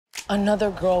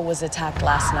Another girl was attacked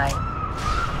last night.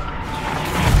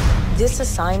 This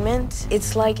assignment,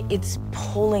 it's like it's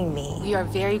pulling me. We are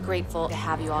very grateful to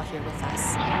have you all here with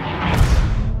us.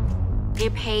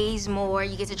 It pays more.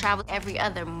 You get to travel every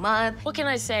other month. What can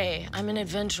I say? I'm an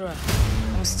adventurer.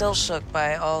 I'm still shook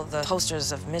by all the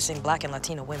posters of missing Black and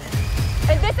Latino women.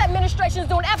 And this administration is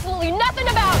doing absolutely nothing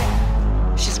about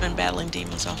it. She's been battling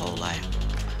demons her whole life.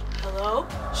 Hello?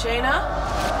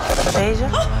 Shana?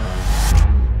 Deja?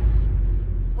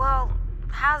 Well,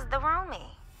 how's the roomie?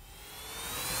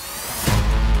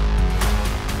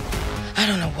 I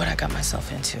don't know what I got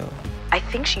myself into. I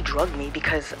think she drugged me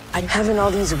because I'm having all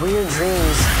these weird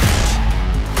dreams.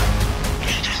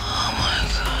 Oh my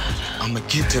God. I'm gonna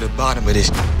get to the bottom of this.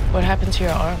 What happened to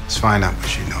your arm? Let's find out what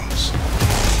she knows.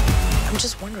 I'm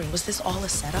just wondering, was this all a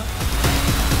setup?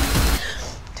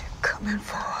 They're coming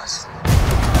for us.